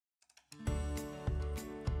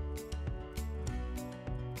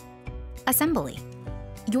Assembly.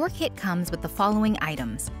 Your kit comes with the following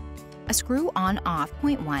items: a screw on-off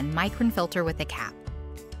 0.1 micron filter with a cap,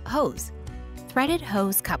 hose, threaded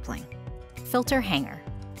hose coupling, filter hanger,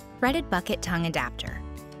 threaded bucket tongue adapter,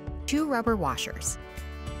 2 rubber washers,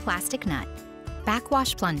 plastic nut,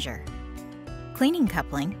 backwash plunger, cleaning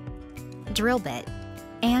coupling, drill bit,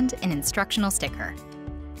 and an instructional sticker.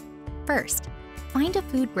 First, find a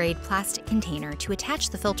food-grade plastic container to attach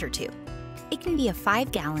the filter to. It can be a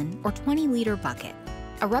 5-gallon or 20-liter bucket,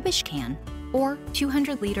 a rubbish can, or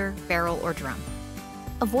 200-liter barrel or drum.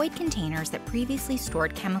 Avoid containers that previously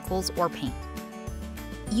stored chemicals or paint.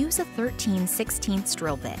 Use a 13/16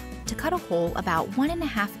 drill bit to cut a hole about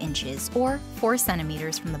 1.5 inches or 4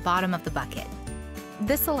 centimeters from the bottom of the bucket.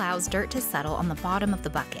 This allows dirt to settle on the bottom of the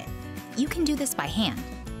bucket. You can do this by hand.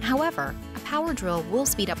 However, a power drill will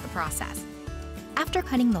speed up the process. After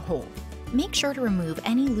cutting the hole, make sure to remove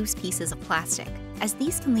any loose pieces of plastic, as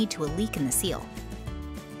these can lead to a leak in the seal.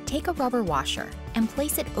 Take a rubber washer and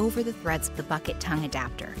place it over the threads of the bucket tongue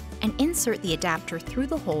adapter and insert the adapter through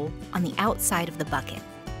the hole on the outside of the bucket.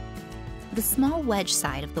 The small wedge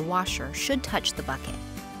side of the washer should touch the bucket.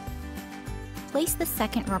 Place the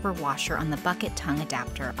second rubber washer on the bucket tongue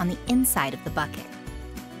adapter on the inside of the bucket.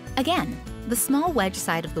 Again, the small wedge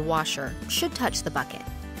side of the washer should touch the bucket.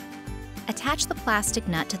 Attach the plastic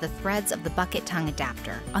nut to the threads of the bucket tongue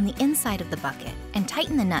adapter on the inside of the bucket and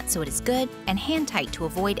tighten the nut so it is good and hand tight to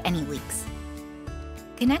avoid any leaks.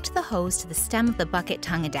 Connect the hose to the stem of the bucket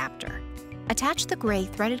tongue adapter. Attach the gray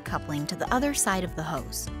threaded coupling to the other side of the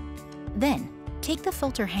hose. Then, take the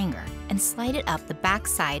filter hanger and slide it up the back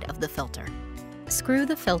side of the filter. Screw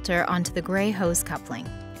the filter onto the gray hose coupling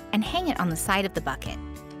and hang it on the side of the bucket.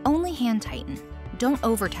 Only hand tighten. Don't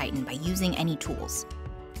over tighten by using any tools.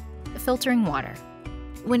 Filtering water.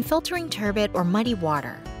 When filtering turbid or muddy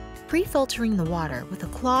water, pre-filtering the water with a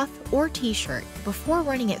cloth or t-shirt before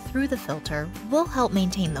running it through the filter will help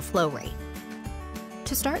maintain the flow rate.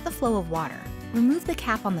 To start the flow of water, remove the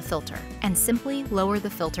cap on the filter and simply lower the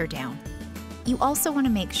filter down. You also want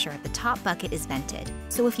to make sure the top bucket is vented,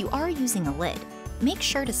 so if you are using a lid, make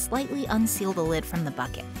sure to slightly unseal the lid from the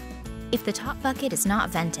bucket. If the top bucket is not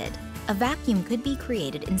vented, a vacuum could be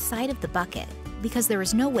created inside of the bucket because there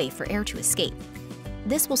is no way for air to escape.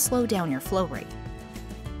 This will slow down your flow rate.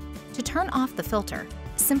 To turn off the filter,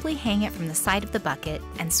 simply hang it from the side of the bucket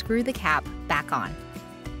and screw the cap back on.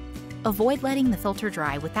 Avoid letting the filter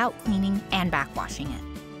dry without cleaning and backwashing it.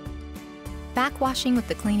 Backwashing with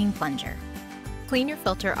the cleaning plunger. Clean your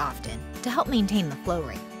filter often to help maintain the flow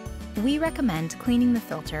rate. We recommend cleaning the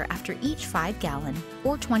filter after each 5-gallon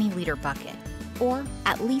or 20-liter bucket, or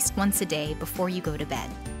at least once a day before you go to bed.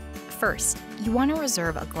 First, you want to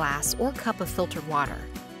reserve a glass or cup of filtered water.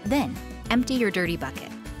 Then, empty your dirty bucket.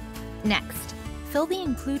 Next, fill the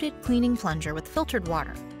included cleaning plunger with filtered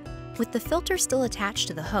water. With the filter still attached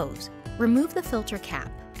to the hose, remove the filter cap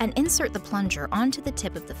and insert the plunger onto the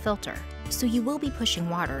tip of the filter, so you will be pushing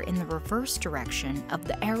water in the reverse direction of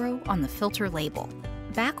the arrow on the filter label.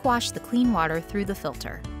 Backwash the clean water through the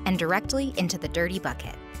filter and directly into the dirty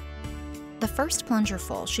bucket. The first plunger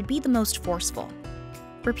full should be the most forceful.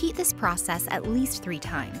 Repeat this process at least 3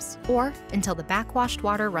 times, or until the backwashed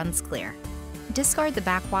water runs clear. Discard the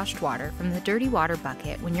backwashed water from the dirty water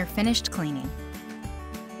bucket when you're finished cleaning.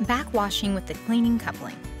 Backwashing with the cleaning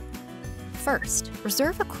coupling. First,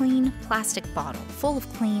 reserve a clean plastic bottle full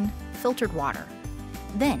of clean, filtered water.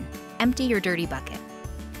 Then, empty your dirty bucket.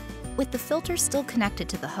 With the filter still connected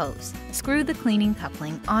to the hose, screw the cleaning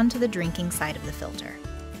coupling onto the drinking side of the filter.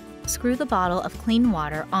 Screw the bottle of clean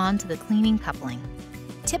water onto the cleaning coupling.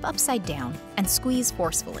 Tip upside down and squeeze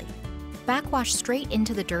forcefully. Backwash straight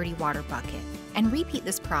into the dirty water bucket and repeat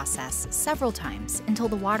this process several times until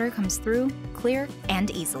the water comes through clear and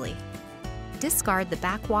easily. Discard the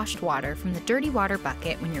backwashed water from the dirty water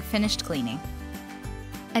bucket when you're finished cleaning.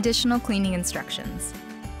 Additional cleaning instructions.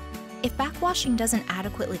 If backwashing doesn't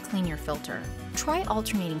adequately clean your filter, try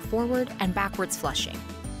alternating forward and backwards flushing.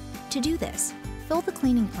 To do this, fill the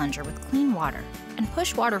cleaning plunger with clean water and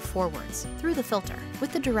push water forwards through the filter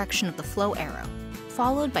with the direction of the flow arrow,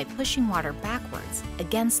 followed by pushing water backwards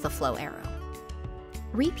against the flow arrow.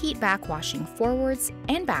 Repeat backwashing forwards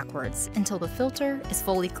and backwards until the filter is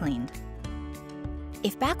fully cleaned.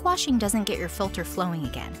 If backwashing doesn't get your filter flowing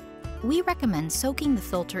again, we recommend soaking the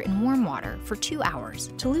filter in warm water for 2 hours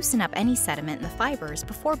to loosen up any sediment in the fibers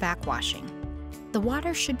before backwashing. The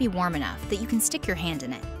water should be warm enough that you can stick your hand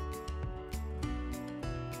in it.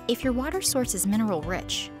 If your water source is mineral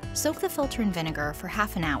rich, soak the filter in vinegar for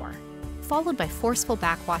half an hour, followed by forceful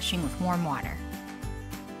backwashing with warm water.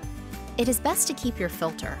 It is best to keep your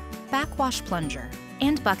filter, backwash plunger,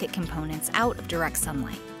 and bucket components out of direct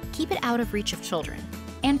sunlight. Keep it out of reach of children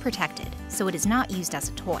and protected so it is not used as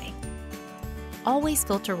a toy. Always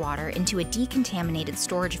filter water into a decontaminated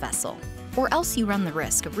storage vessel, or else you run the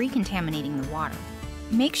risk of recontaminating the water.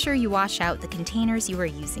 Make sure you wash out the containers you are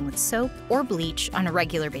using with soap or bleach on a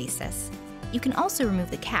regular basis. You can also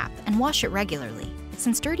remove the cap and wash it regularly,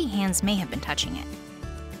 since dirty hands may have been touching it.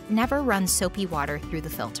 Never run soapy water through the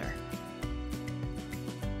filter.